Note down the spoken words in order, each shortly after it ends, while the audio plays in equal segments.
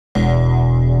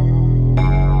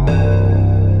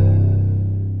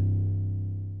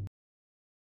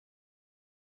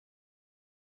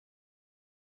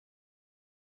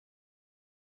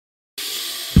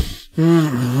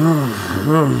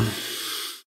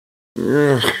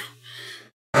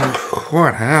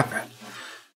What happened?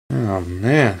 Oh,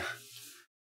 man.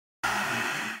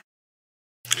 I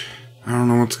don't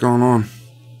know what's going on.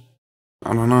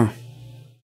 I don't know.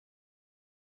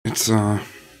 It's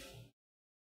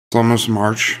almost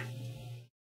March.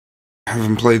 I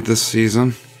haven't played this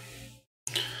season.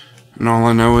 And all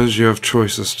I know is you have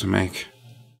choices to make.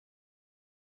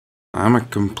 I'm a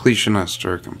completionist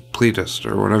or a completist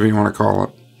or whatever you want to call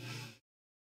it.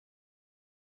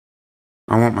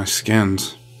 I want my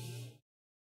skins.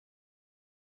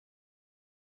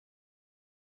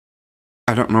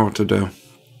 I don't know what to do.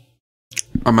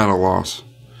 I'm at a loss.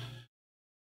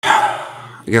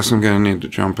 I guess I'm gonna need to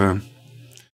jump in.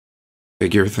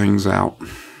 Figure things out.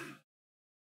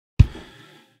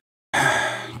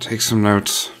 Take some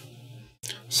notes.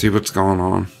 See what's going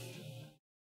on.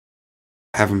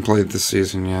 Haven't played this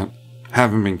season yet.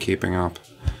 Haven't been keeping up.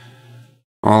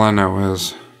 All I know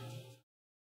is,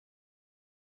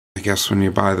 I guess when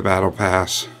you buy the battle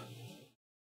pass,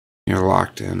 you're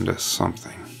locked into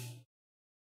something.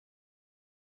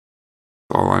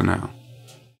 That's all I know.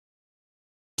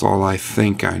 That's all I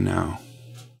think I know.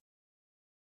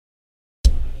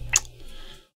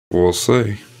 We'll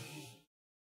see.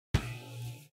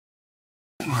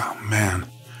 Oh man.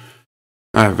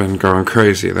 I've been going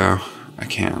crazy though. I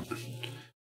can't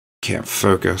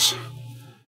focus.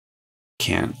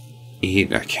 Can't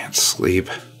eat. I can't sleep.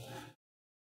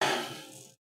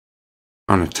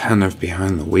 Unattentive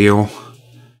behind the wheel.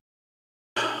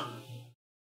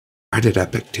 Why did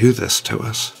Epic do this to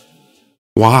us?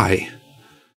 Why?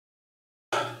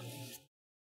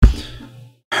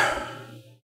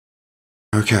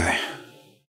 Okay.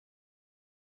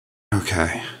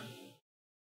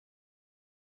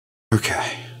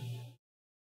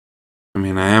 I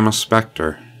mean, I am a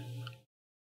Spektre.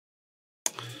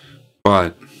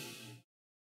 But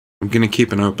I'm gonna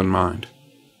keep an open mind.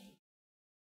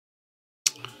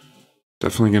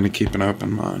 Definitely gonna keep an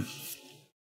open mind.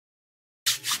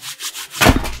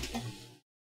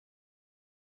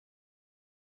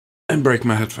 And break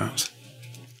my headphones.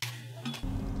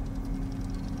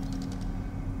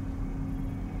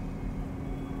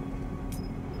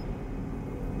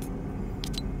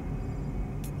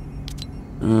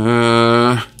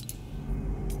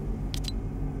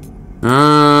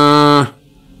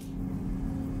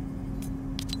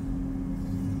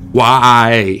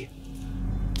 Why?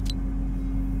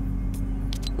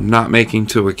 I'm not making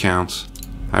 2 accounts.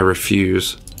 I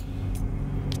refuse.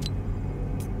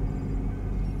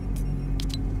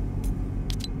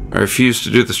 I refused to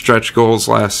do the stretch goals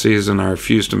last season. I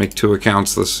refuse to make 2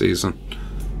 accounts this season.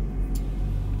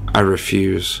 I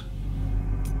refuse.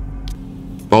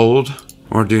 Bold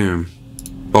or doom.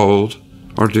 Bold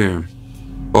or doom.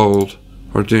 Bold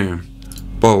or doom.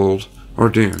 Bold or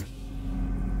doom.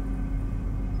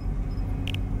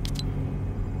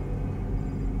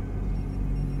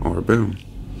 Or boom.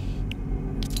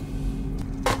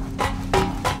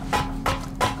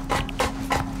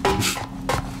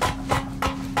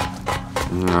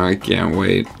 I can't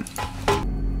wait.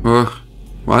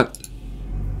 What?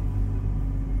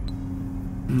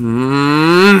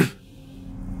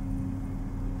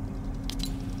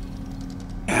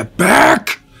 Get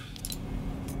back!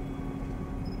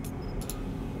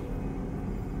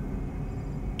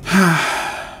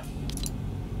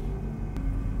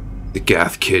 The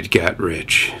goth kid got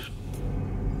rich.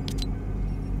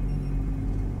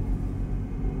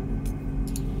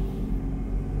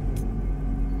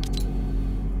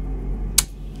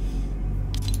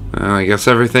 Well, I guess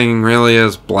everything really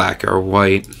is black or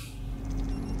white.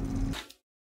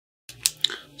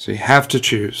 So you have to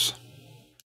choose.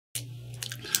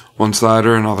 One side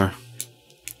or another.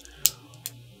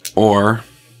 Or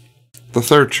the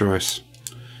third choice.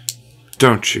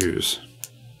 Don't choose.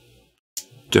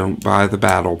 Don't buy the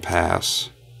battle pass.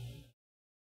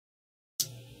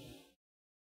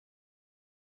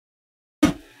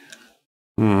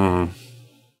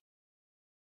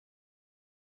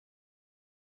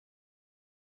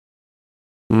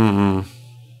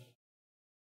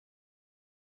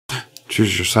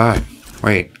 Choose your side.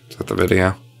 Wait, is that the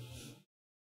video?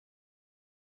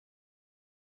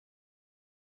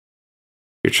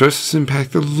 Your choices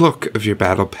impact the look of your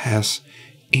battle pass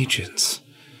agents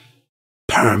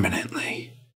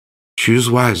permanently. Choose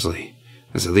wisely,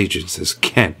 as allegiances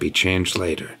can't be changed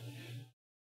later.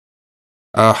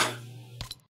 I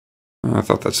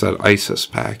thought that said ISIS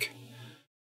pack.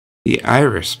 The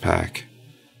Iris pack.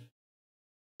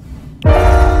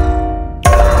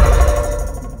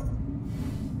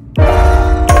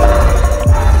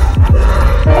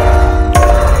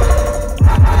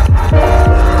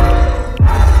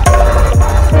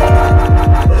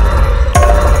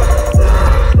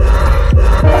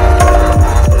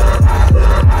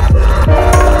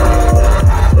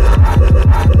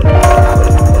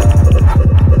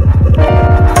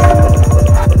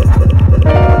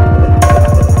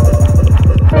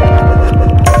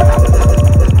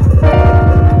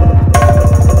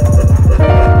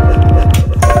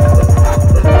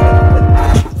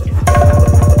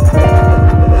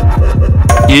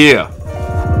 Yeah.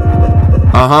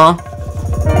 Uh-huh.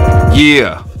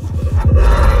 Yeah.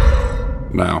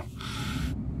 No.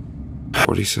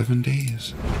 47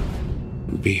 days.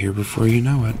 Be here before you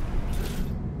know it.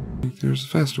 I think there's a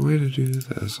faster way to do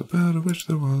this. About I wish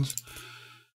there was.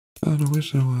 About I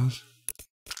wish there was.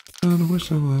 About I wish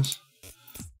there was.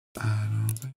 I don't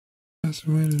think there's a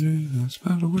faster way to do this.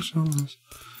 About I wish there was.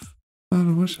 About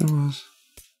I wish there was.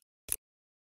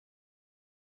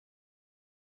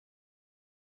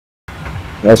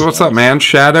 So what's up, man?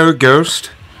 Shadow,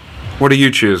 Ghost? What are you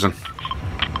choosing?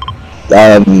 I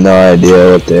have no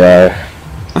idea what they are.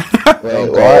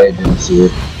 Wait, what?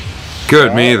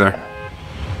 Good, me either.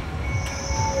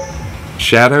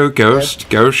 Shadow,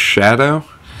 Ghost, Ghost, Shadow?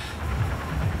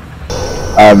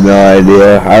 I have no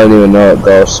idea. I don't even know what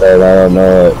Ghost are. I don't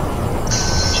know what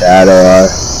Shadow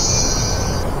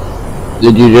are.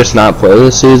 Did you just not play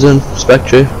this season,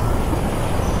 Spektre?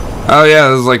 Oh yeah,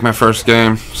 this is like my first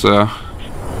game, so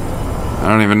I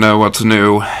don't even know what's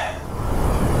new.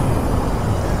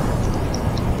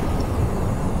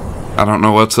 I don't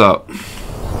know what's up.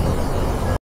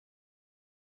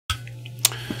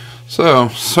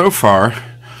 So far,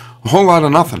 a whole lot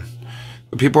of nothing.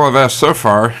 The people I've asked so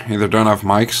far either don't have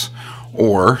mics,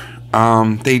 or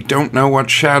they don't know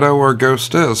what Shadow or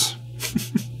Ghost is.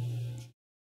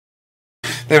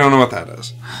 They don't know what that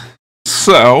is.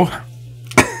 So,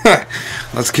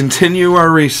 let's continue our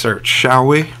research, shall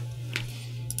we?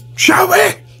 Shall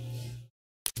we?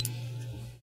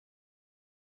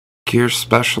 Gear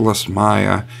Specialist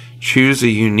Maya, choose a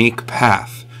unique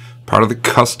path. Part of the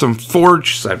custom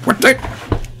forge set. What the?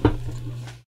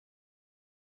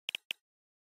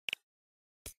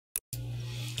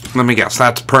 Let me guess,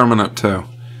 that's permanent too.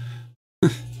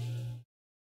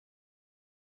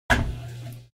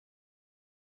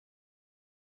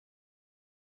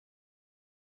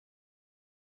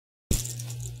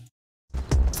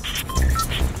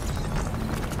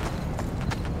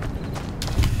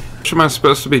 Which am I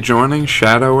supposed to be joining?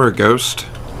 Shadow or Ghost?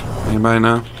 Anybody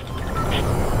know?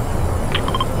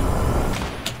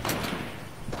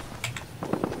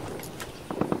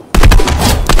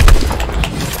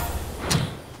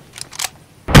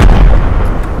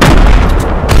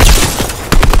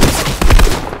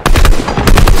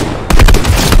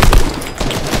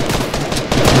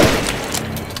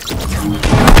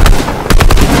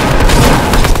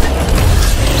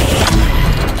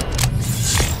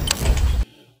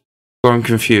 I'm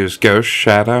confused. Ghost,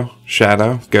 Shadow,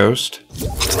 Shadow, Ghost.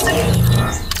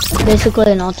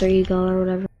 Basically an alter ego or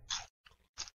whatever.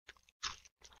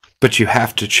 But you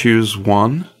have to choose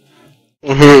one?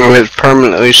 It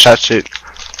permanently sets it.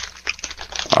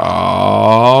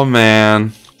 Oh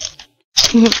man.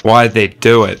 Why'd they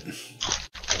do it?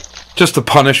 Just to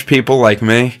punish people like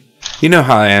me? You know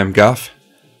how I am, Guff.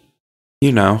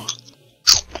 You know.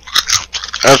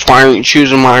 That's why I ain't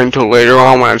choosing mine until later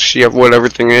on when I see what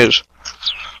everything is.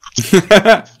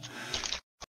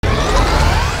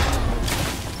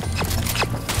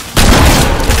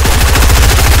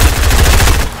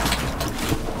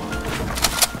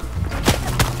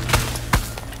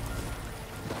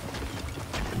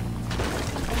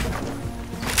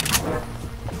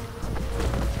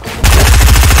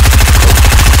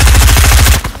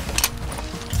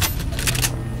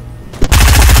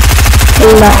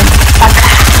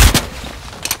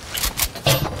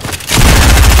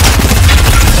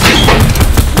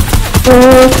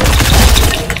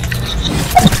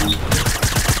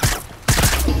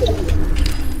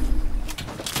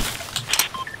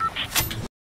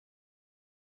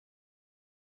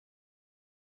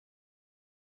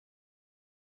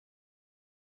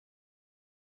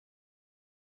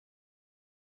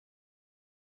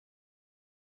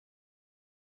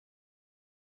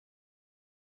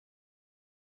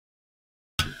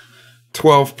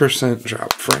 12%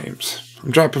 drop frames. I'm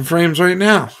dropping frames right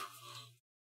now.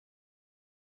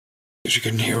 Because you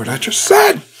couldn't hear what I just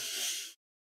said.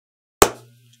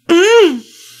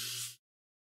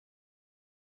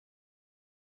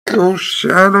 Ghost,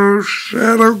 Shadow,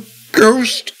 Shadow,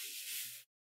 Ghost.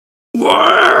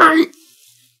 Why?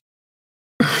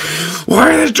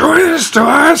 Why are they doing this to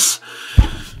us?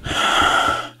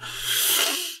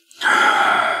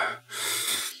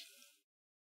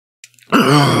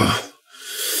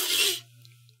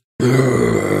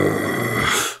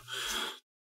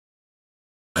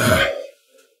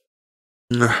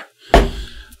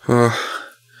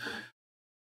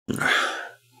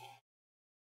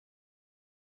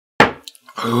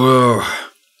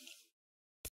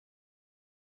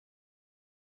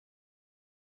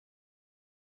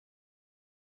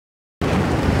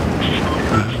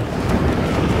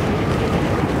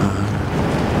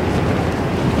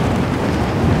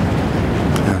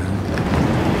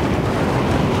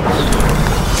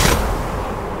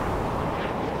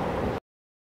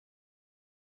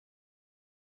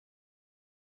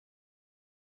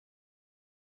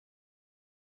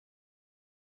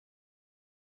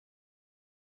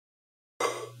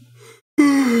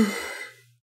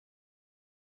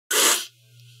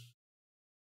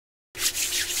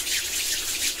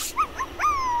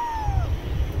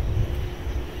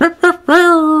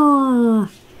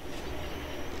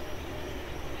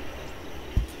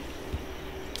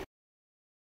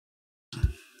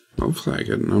 Hopefully I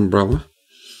get an umbrella.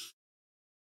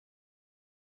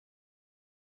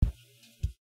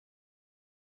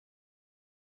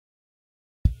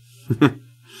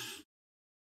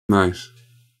 Nice.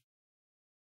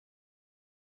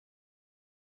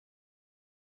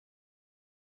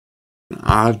 An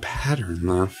odd pattern,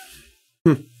 though.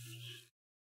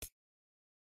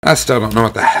 I still don't know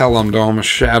what the hell I'm doing with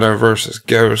shadow versus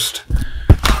ghost.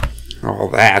 All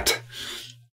that.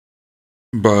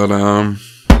 But,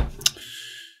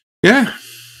 yeah,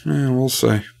 we'll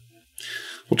see.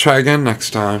 We'll try again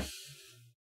next time.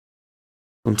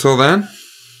 Until then,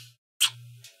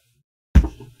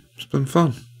 it's been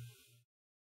fun.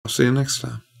 I'll see you next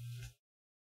time.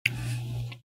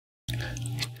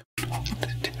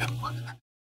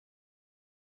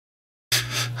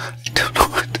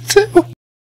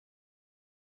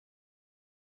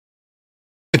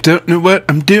 I don't know what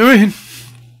I'm doing.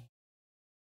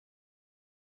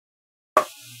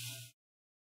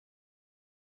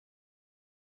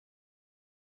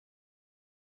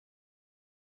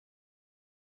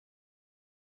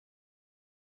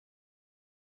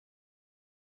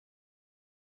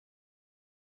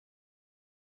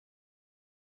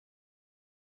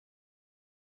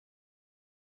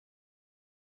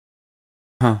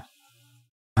 Huh.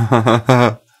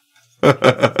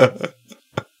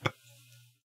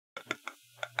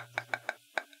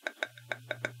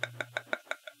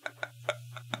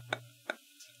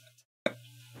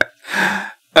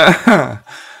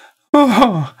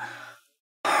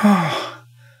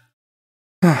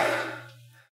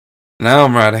 Now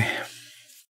I'm ready.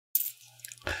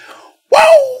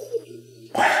 Whoa!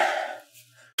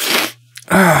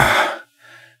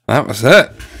 That was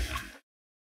it.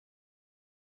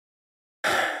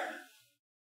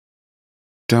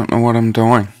 Don't know what I'm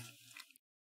doing.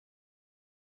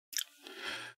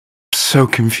 So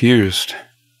confused.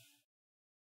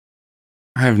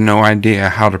 I have no idea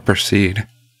how to proceed.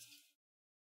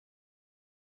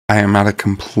 I am at a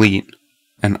complete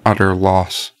and utter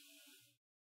loss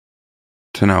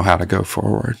to know how to go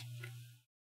forward.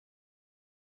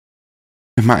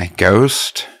 Am I a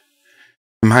ghost?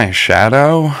 Am I a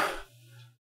shadow?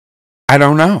 I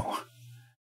don't know.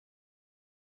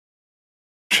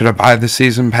 Should I buy the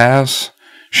season pass?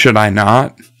 Should I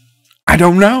not? I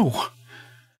don't know.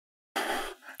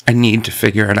 I need to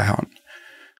figure it out.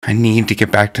 I need to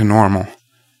get back to normal.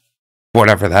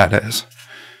 Whatever that is.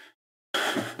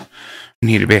 I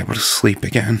need to be able to sleep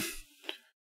again.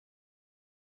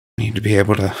 I need to be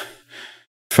able to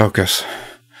focus.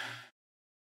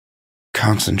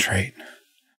 Concentrate.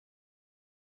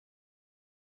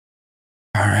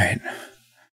 Alright.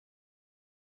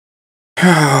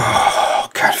 Oh,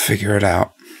 gotta figure it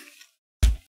out.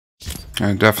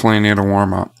 I definitely need a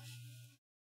warm up.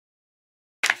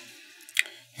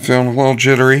 Feeling a little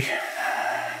jittery.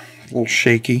 A little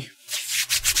shaky.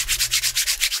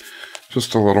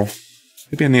 Just a little.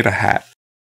 Maybe I need a hat.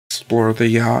 Explore the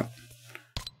yacht.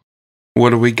 What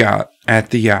do we got at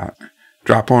the yacht?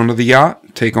 Drop onto the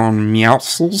yacht, take on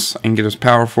Meowscles, and get his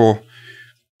powerful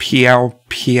Pew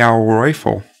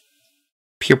rifle.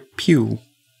 Pew pew.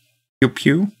 Pew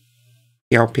pew.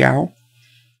 Pew pew.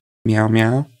 Meow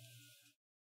meow.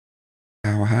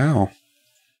 How how.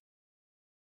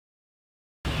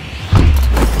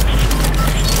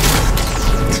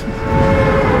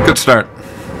 Good start.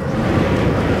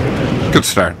 Good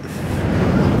start.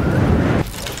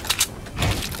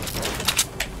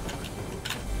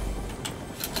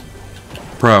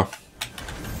 Pro.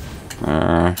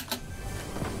 Huh.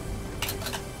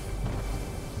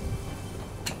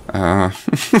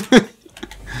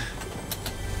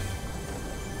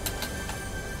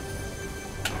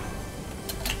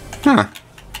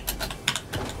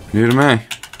 New to me.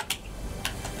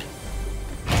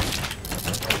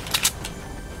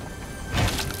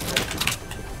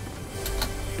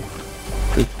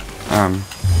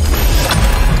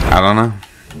 I don't know.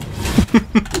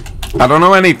 I don't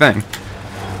know anything.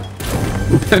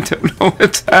 I don't know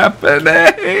what's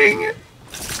happening.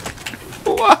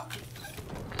 What?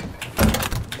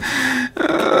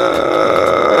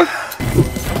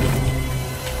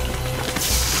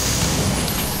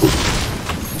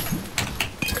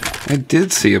 I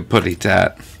did see a putty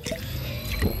tat.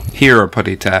 Hear a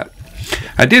putty tat.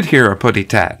 I did hear a putty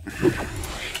tat.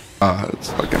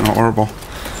 It's fucking horrible.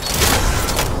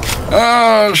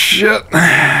 Oh shit.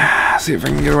 See if I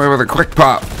can get away with a quick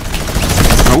pop.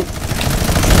 Nope.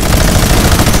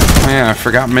 Oh yeah, I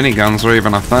forgot miniguns were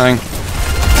even a thing.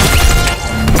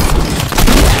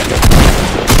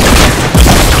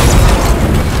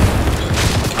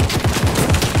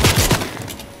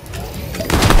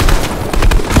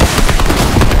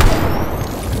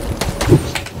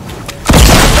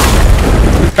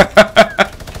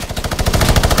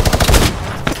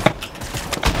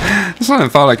 when I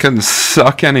thought I couldn't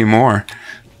suck anymore,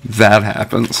 that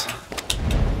happens.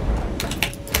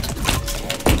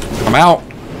 I'm out.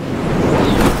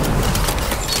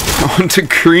 On to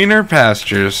greener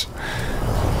pastures.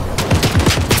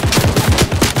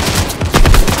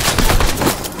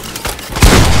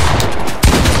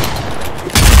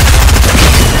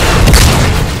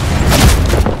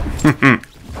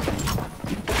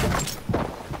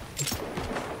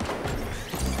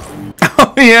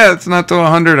 Oh yeah, it's not till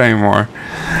 100 anymore.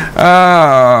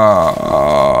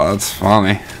 Oh, that's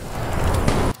funny.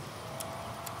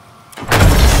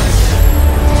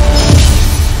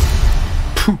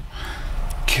 Phew.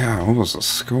 God, what was the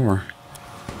score?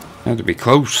 Had to be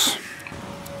close.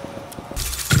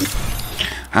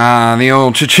 Ah, the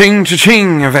old cha-ching,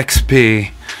 cha-ching of XP.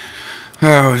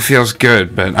 Oh, it feels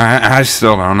good, but I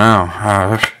still don't know.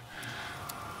 I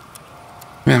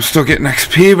mean, I'm still getting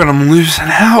XP, but I'm losing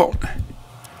out.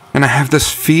 And I have this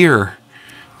fear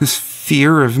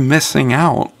of missing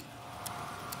out.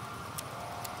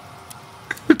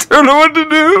 I don't know what to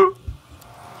do.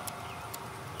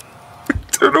 I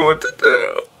don't know what to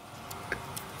do.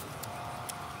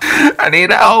 I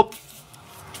need help.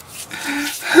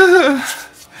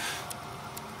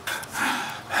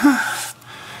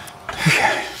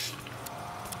 Okay.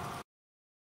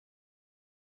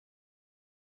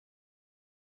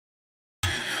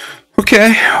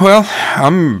 Okay, well,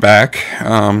 I'm back.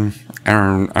 I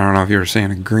don't know if you were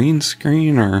seeing a green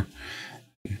screen or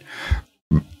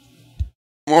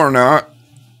not.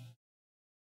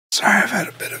 Sorry, I've had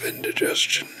a bit of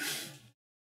indigestion.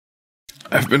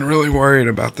 I've been really worried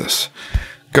about this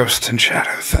ghost and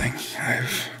shadow thing.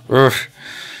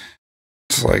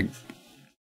 It's like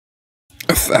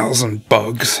 1,000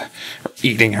 bugs are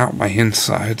eating out my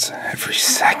insides every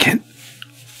second.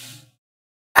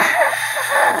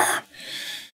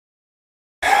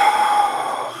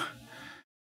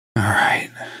 Alright.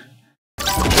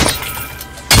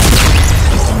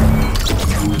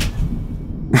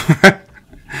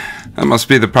 That must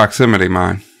be the proximity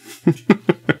mine.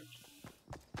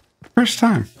 First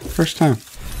time.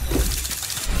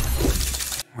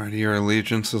 Where do your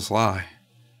allegiances lie?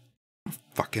 I don't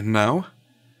fucking know.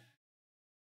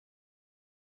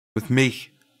 With me.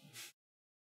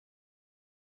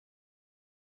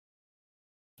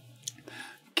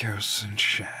 Ghosts and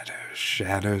shadows,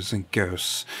 shadows and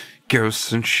ghosts.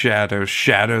 Ghosts and shadows,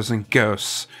 shadows and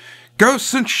ghosts.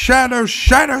 Ghosts and shadows,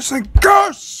 shadows and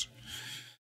ghosts!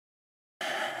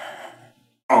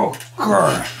 Oh,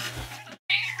 God.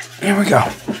 Here we go.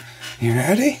 You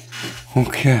ready?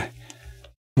 Okay.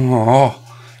 Oh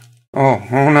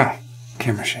no.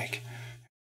 Camera shake.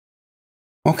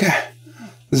 Okay.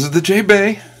 This is the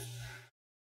J-Bay.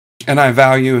 And I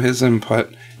value his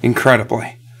input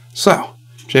incredibly. So,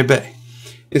 J-Bay,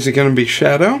 is it going to be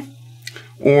shadow?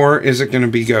 Or is it going to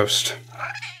be ghost?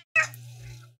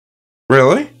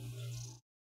 Really?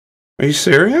 Are you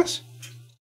serious?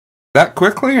 That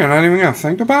quickly? You're not even going to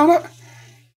think about it?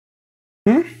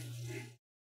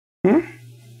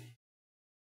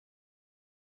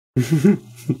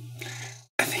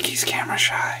 I think he's camera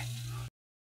shy.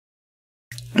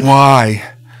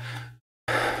 Why?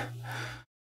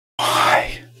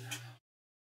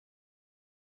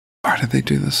 Why did they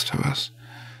do this to us?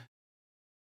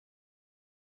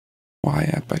 Why,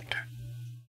 Epic?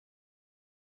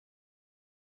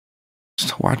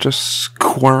 Just to watch us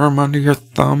squirm under your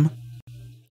thumb?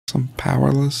 Some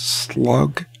powerless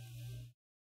slug?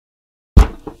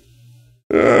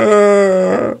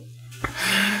 Oh.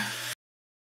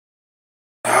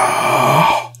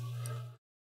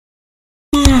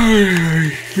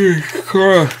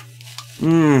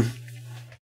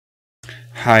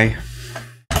 Hi.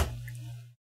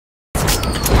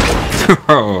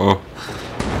 Oh,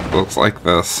 looks like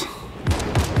this.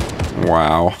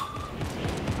 Wow.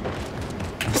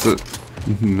 Is it?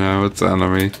 No, it's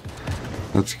enemy.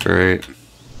 That's great.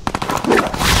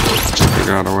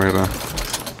 Figure out a way to.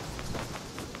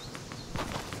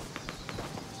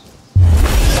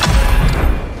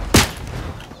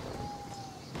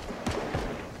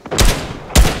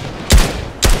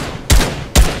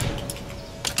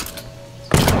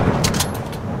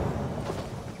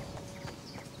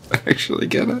 Actually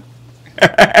get it.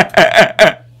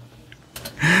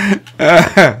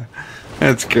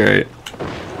 That's great.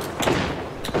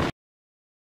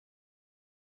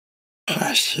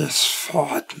 Precious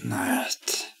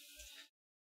Fortnite.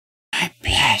 My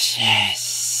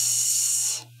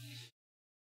precious.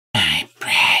 My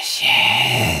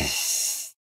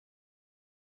precious.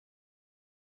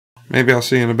 Maybe I'll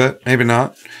see you in a bit. Maybe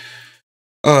not.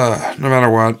 No matter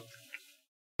what,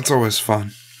 it's always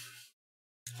fun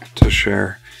to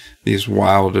share these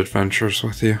wild adventures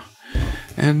with you.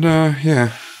 And,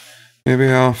 yeah, maybe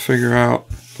I'll figure out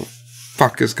what the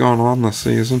fuck is going on this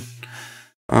season.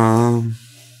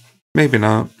 Maybe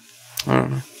not. I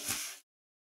don't know.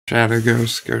 Shadow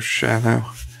Ghost, Ghost Shadow.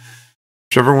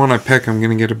 Whichever one I pick, I'm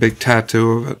gonna get a big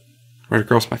tattoo of it right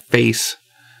across my face.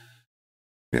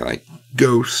 Be like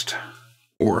Ghost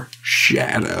or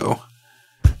Shadow.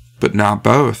 But not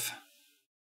both.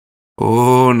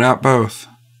 Oh, not both.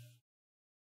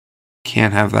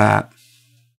 Can't have that.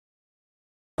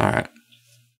 Alright.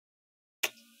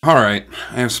 Alright,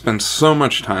 I have spent so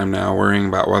much time now worrying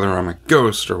about whether I'm a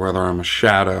ghost or whether I'm a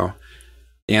shadow.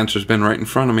 The answer's been right in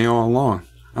front of me all along.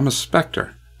 I'm a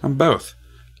Spektre. I'm both.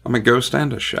 I'm a ghost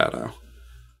and a shadow.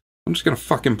 I'm just gonna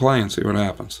fucking play and see what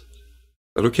happens. Is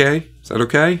that okay? Is that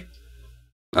okay? Is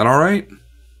that alright? Is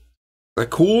that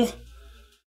cool?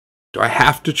 Do I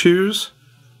have to choose?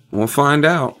 We'll find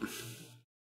out.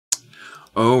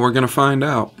 Oh, we're gonna find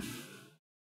out.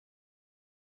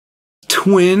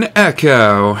 Twin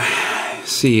Echo.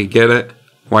 See, you get it?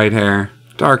 White hair,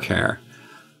 dark hair.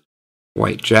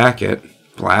 White jacket,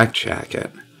 black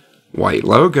jacket. White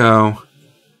logo,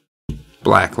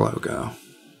 black logo.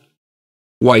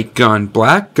 White gun,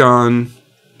 black gun.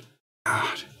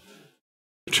 God.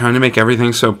 You're trying to make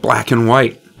everything so black and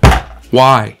white.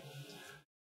 Why?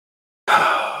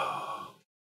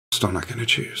 Still not gonna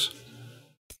choose.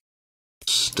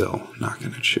 Still not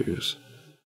gonna choose.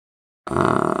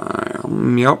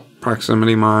 Yep,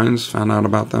 proximity mines. Found out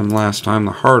about them last time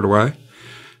the hard way.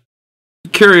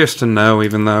 Curious to know,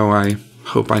 even though I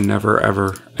hope I never,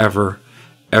 ever, ever,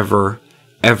 ever,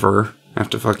 ever have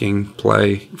to fucking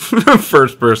play a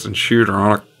first-person shooter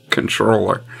on a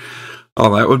controller.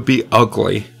 Oh, that would be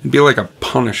ugly. It'd be like a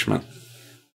punishment.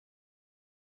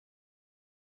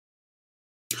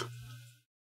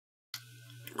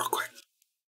 Real quick.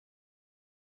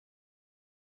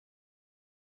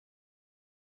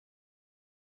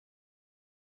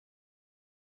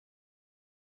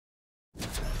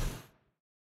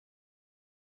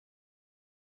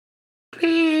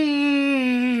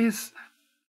 Please.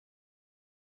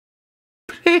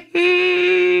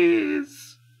 Please.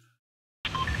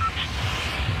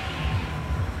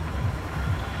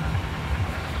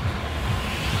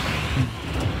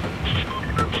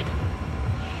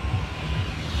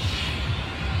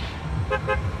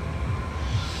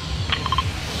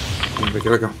 We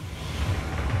gotta go.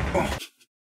 Oh.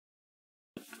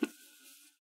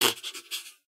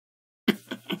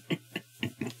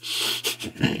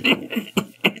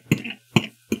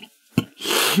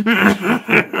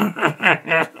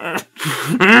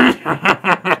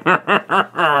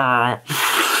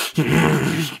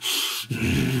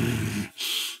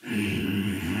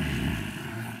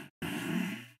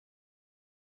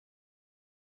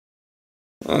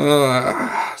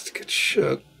 That's good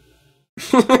shit.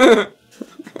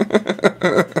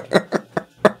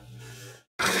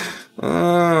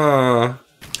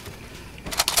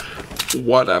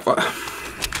 Whatever.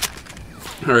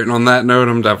 Alright, on that note,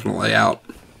 I'm definitely out.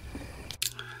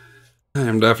 I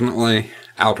am definitely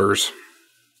outers.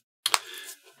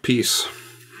 Peace.